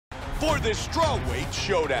for this strawweight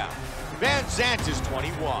showdown. VanZant is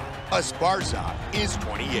 21. Esparza is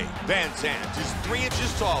 28. VanZant is 3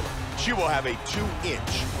 inches taller. She will have a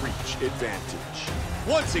 2-inch reach advantage.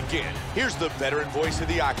 Once again, here's the veteran voice of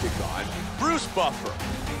the Octagon, Bruce Buffer.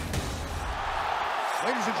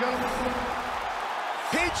 Ladies and gentlemen,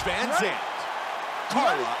 Paige VanZant.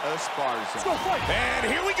 Carla Esparza. Let's go fight.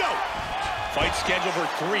 And here we go. Fight scheduled for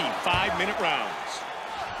 3 5-minute rounds.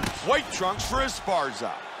 White trunks for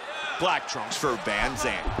Esparza. Black trunks for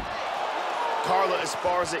VanZant. Carla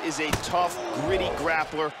Esparza is a tough, gritty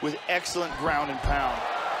grappler with excellent ground and pound.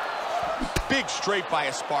 Big straight by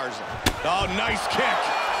Esparza. Oh, nice kick.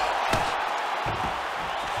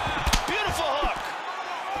 Beautiful hook.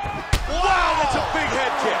 Wow, that's a big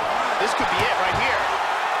head kick. This could be it right here.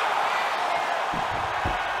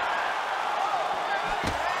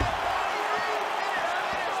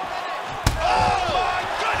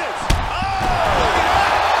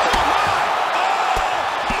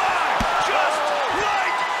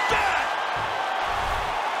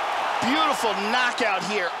 Beautiful knockout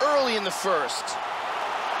here early in the first.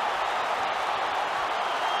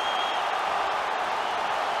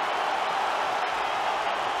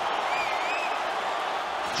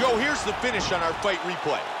 Joe, here's the finish on our fight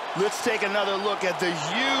replay. Let's take another look at the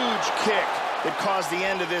huge kick that caused the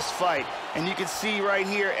end of this fight. And you can see right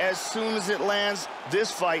here, as soon as it lands,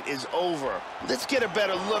 this fight is over. Let's get a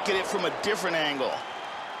better look at it from a different angle.